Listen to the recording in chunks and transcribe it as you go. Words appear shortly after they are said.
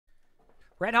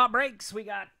Red Hot Breaks. We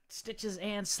got Stitches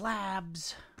and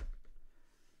Slabs.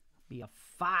 Be a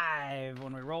 5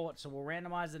 when we roll it. So we'll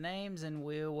randomize the names and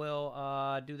we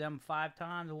will do them 5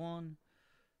 times. 1,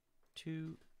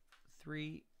 2,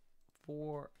 3,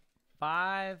 4,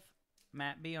 5.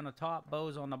 Matt B on the top,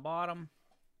 Bo's on the bottom.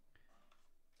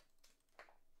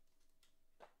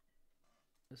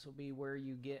 This will be where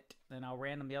you get, then I'll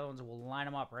random the other ones and we'll line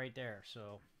them up right there.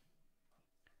 So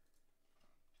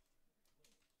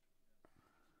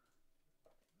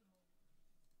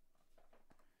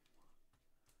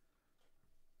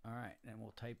all right, then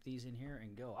we'll type these in here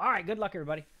and go. All right, good luck,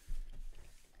 everybody.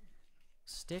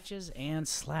 Stitches and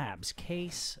Slabs,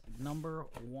 case number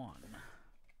 1.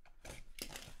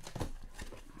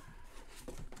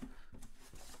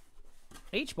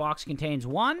 Each box contains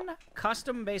 1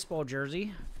 custom baseball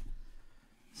jersey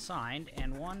signed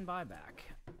and 1 buyback.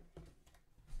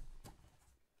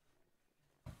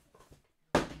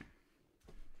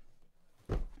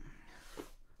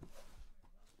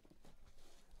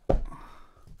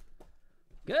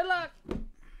 Good luck.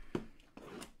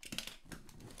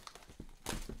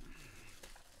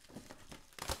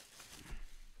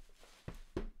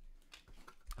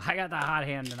 I got the hot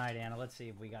hand tonight, Anna. Let's see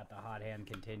if we got the hot hand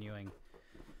continuing.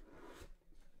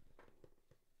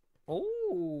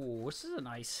 Oh, this is a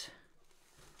nice.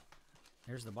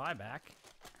 Here's the buyback.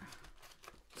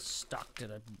 Stuck to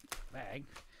the bag.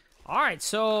 All right,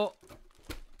 so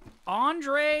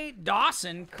Andre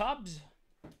Dawson, Cubs.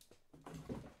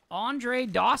 Andre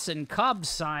Dawson, Cubs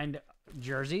signed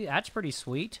jersey. That's pretty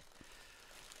sweet.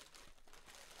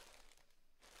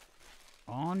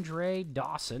 Andre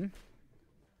Dawson.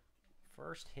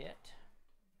 First hit.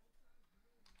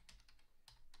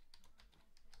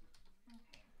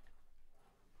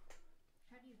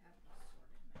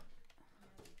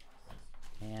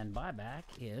 And buyback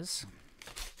is.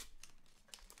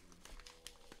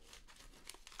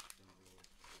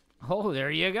 Oh, there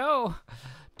you go.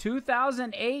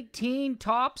 2018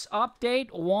 Topps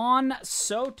Update, Juan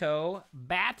Soto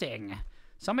batting.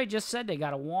 Somebody just said they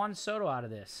got a Juan Soto out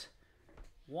of this.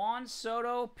 Juan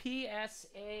Soto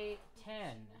PSA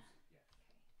 10.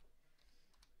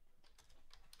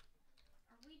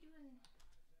 Are we doing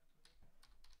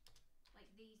like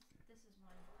these? This is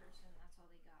one person, that's all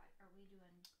they got. Are we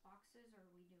doing boxes or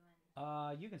are we doing?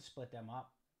 You can split them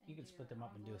up. You can split them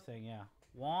up and do a thing, yeah.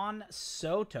 Juan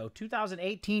Soto,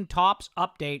 2018 Topps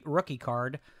Update rookie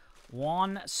card.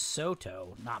 Juan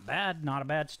Soto. Not bad. Not a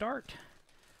bad start.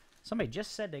 Somebody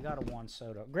just said they got a Juan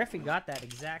Soto. Griffey got that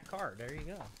exact card. There you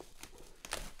go.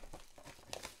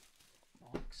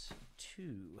 Box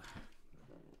 2.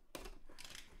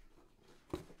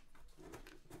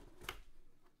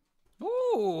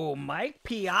 Ooh, Mike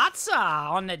Piazza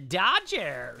on the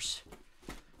Dodgers.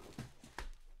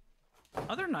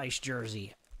 Other nice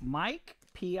jersey. Mike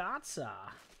Piazza.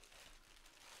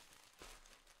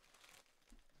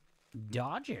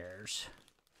 Dodgers.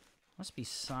 Must be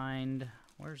signed.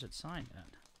 Where's it signed at?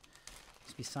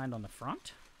 Must be signed on the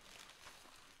front.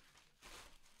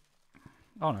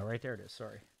 Oh, no, right there it is.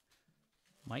 Sorry.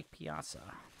 Mike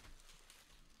Piazza.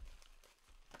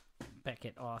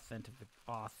 Beckett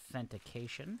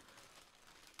authentication.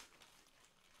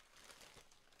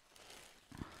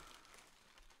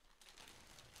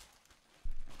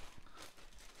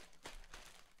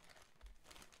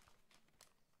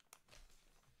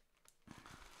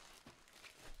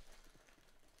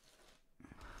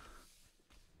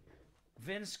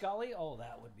 Vin Scully? Oh,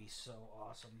 that would be so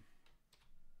awesome.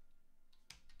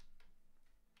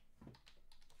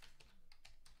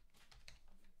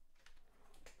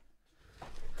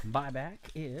 Buyback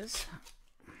is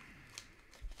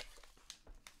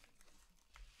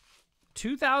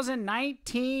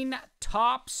 2019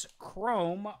 Topps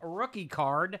Chrome rookie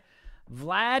card,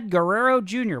 Vlad Guerrero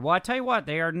Jr. Well, I tell you what,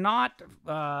 they are not,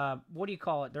 what do you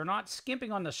call it? They're not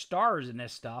skimping on the stars in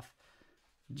this stuff.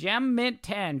 Gem Mint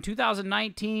 10,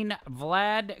 2019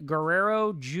 Vlad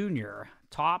Guerrero Jr.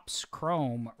 Topps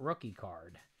Chrome rookie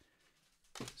card.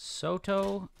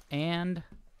 Soto and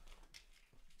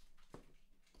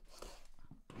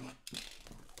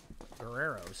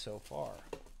Guerrero so far.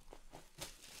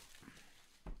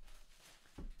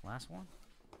 Last one.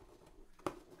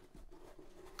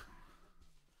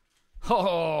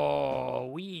 Oh,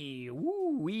 wee.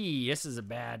 This is a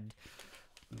bad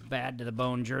to the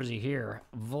bone jersey here.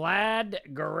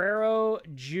 Vlad Guerrero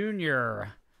Jr.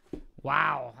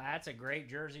 Wow, that's a great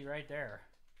jersey right there.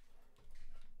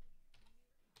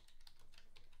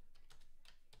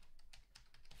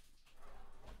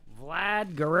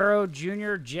 Vlad Guerrero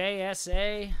Jr.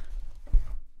 JSA.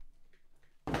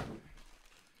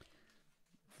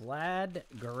 Vlad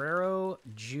Guerrero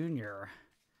Jr.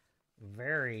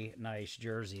 Very nice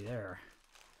jersey there.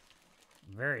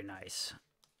 Very nice.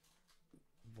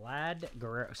 Vlad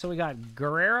Guerrero. So we got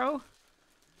Guerrero,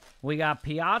 we got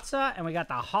Piazza, and we got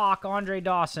the Hawk, Andre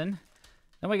Dawson.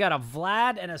 Then we got a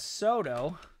Vlad and a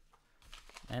Soto.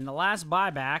 And the last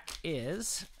buyback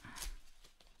is...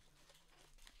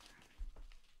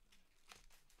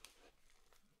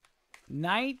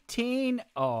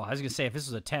 Oh, I was going to say if this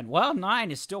was a 10. Well,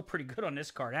 9 is still pretty good on this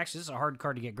card. Actually, this is a hard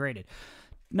card to get graded.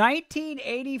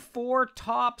 1984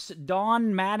 Topps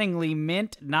Don Mattingly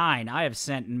Mint 9. I have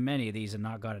sent many of these and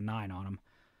not got a 9 on them.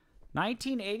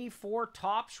 1984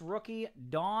 Topps Rookie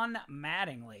Don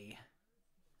Mattingly.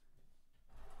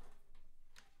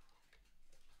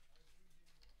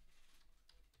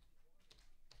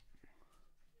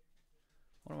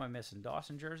 What am I missing?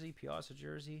 Dawson jersey, Piazza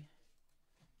jersey.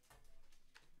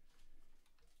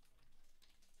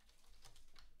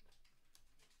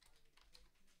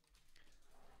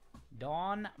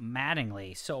 Don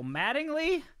Mattingly. So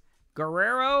Mattingly,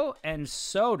 Guerrero, and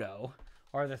Soto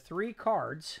are the 3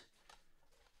 cards.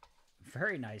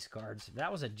 Very nice cards. If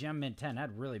that was a Gem Mint 10,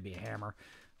 that'd really be a hammer.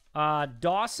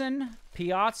 Dawson,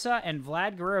 Piazza, and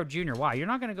Vlad Guerrero Jr. Wow, you're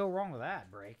not going to go wrong with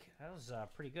that break. That was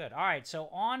pretty good. All right, so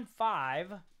on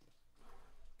 5.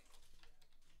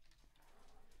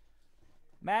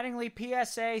 Mattingly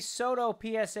PSA, Soto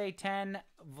PSA 10,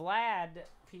 Vlad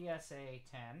PSA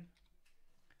 10.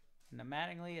 And the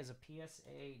Mattingly is a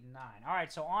PSA 9. All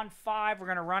right, so on 5, we're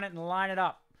going to run it and line it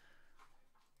up.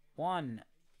 1,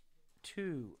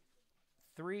 2,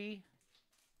 3,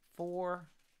 4,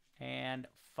 and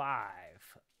 5.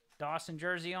 Dawson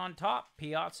jersey on top,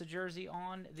 Piazza jersey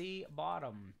on the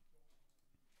bottom.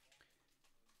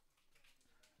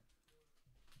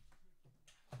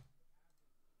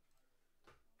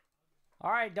 All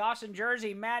right, Dawson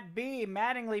jersey, Matt B,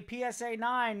 Mattingly PSA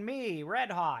 9, me, Red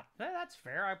Hot. That's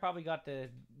fair. I probably got the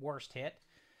worst hit.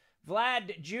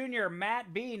 Vlad Jr.,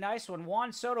 Matt B, nice one.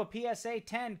 Juan Soto PSA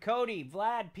 10, Cody.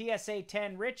 Vlad PSA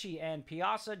 10, Richie. And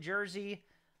Piazza jersey,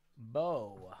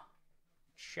 Bo.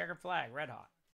 Checker flag, Red Hot.